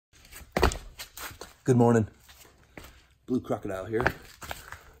Good morning. Blue Crocodile here.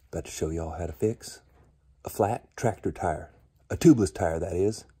 About to show y'all how to fix a flat tractor tire. A tubeless tire, that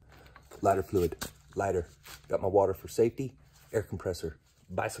is. Lighter fluid. Lighter. Got my water for safety. Air compressor.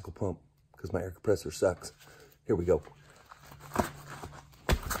 Bicycle pump, because my air compressor sucks. Here we go.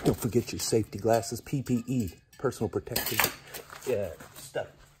 Don't forget your safety glasses. PPE. Personal protective stuff.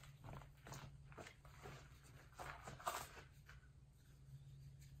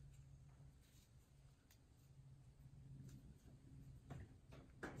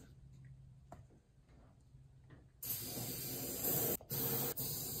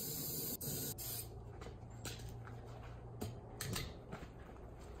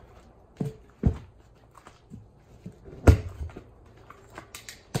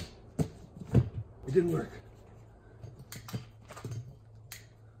 It didn't work.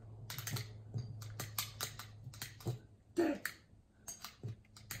 Dang.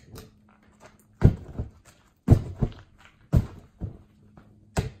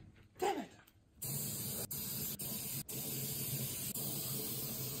 Damn it.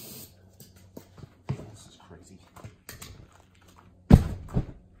 This is crazy.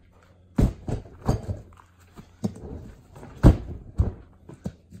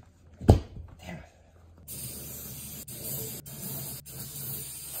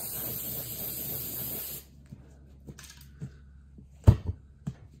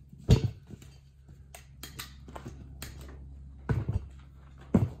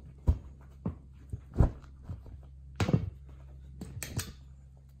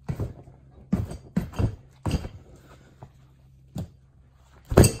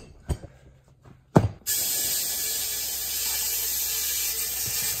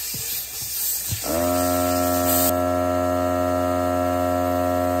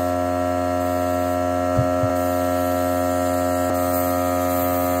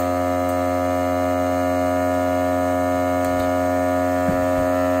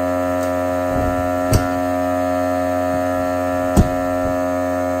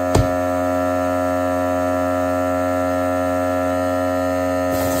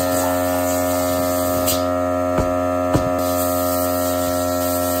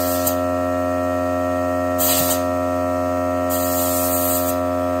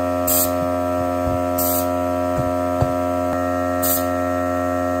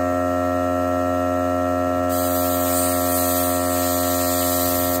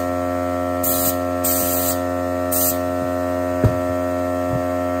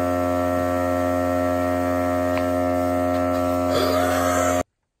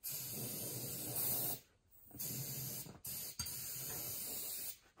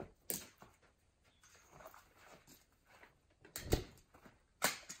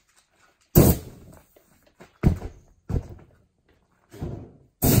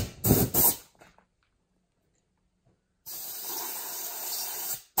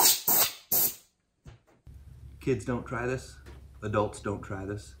 Kids don't try this. Adults don't try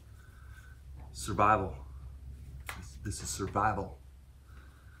this. Survival. This is survival.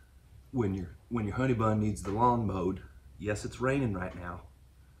 When your honey bun needs the lawn mowed, yes, it's raining right now,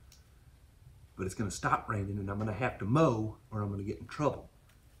 but it's gonna stop raining and I'm gonna have to mow or I'm gonna get in trouble.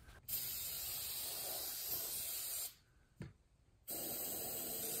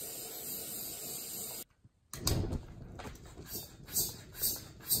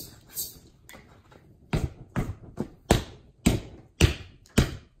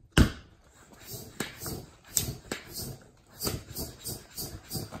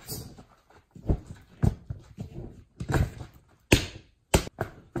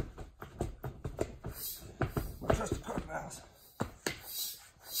 Trust the crocodiles.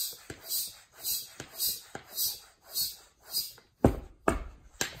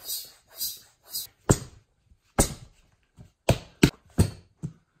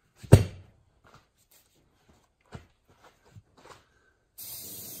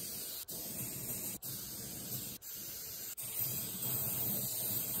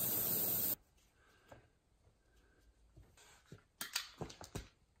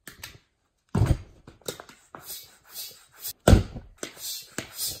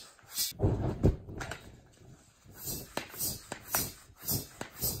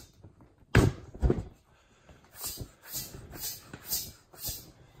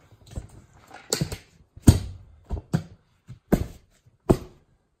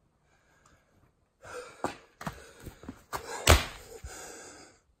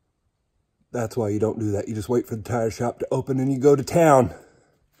 That's why you don't do that. You just wait for the tire shop to open and you go to town.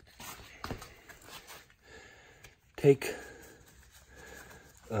 Take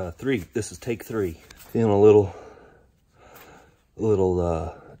 3. This is take 3. Feeling a little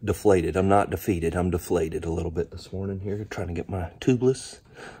deflated. I'm not defeated. I'm deflated a little bit this morning here, trying to get my tubeless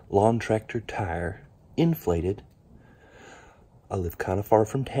lawn tractor tire inflated. I live kind of far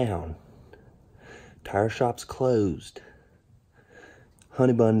from town. Tire shop's closed.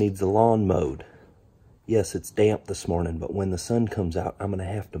 Honey bun needs the lawn mowed. Yes, it's damp this morning, but when the sun comes out, I'm gonna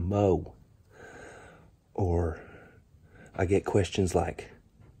have to mow. Or I get questions like,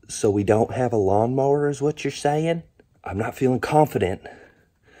 so we don't have a lawnmower is what you're saying? I'm not feeling confident.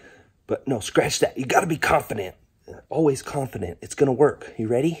 But no, scratch that. You gotta be confident. Always confident. It's gonna work. You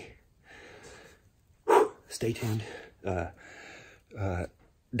ready? Whew. Stay tuned.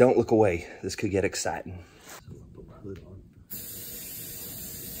 Don't look away. This could get exciting. So I'll put my hood on.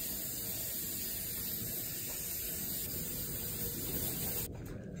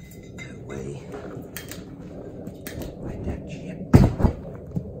 That way. Like that shit.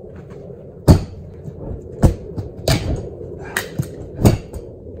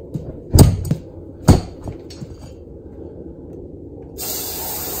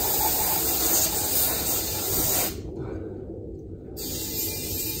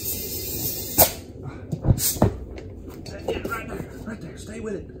 Yeah, right there. Stay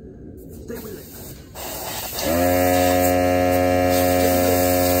with it. Stay with it.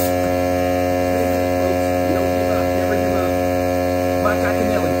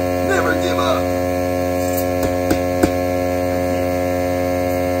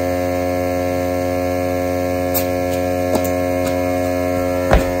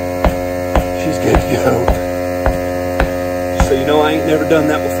 So you know I ain't never done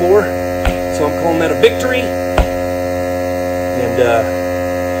that before, so I'm calling that a victory. And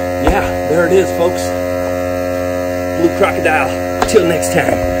yeah, there it is, folks. Blue Crocodile. Till next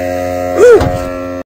time. Woo!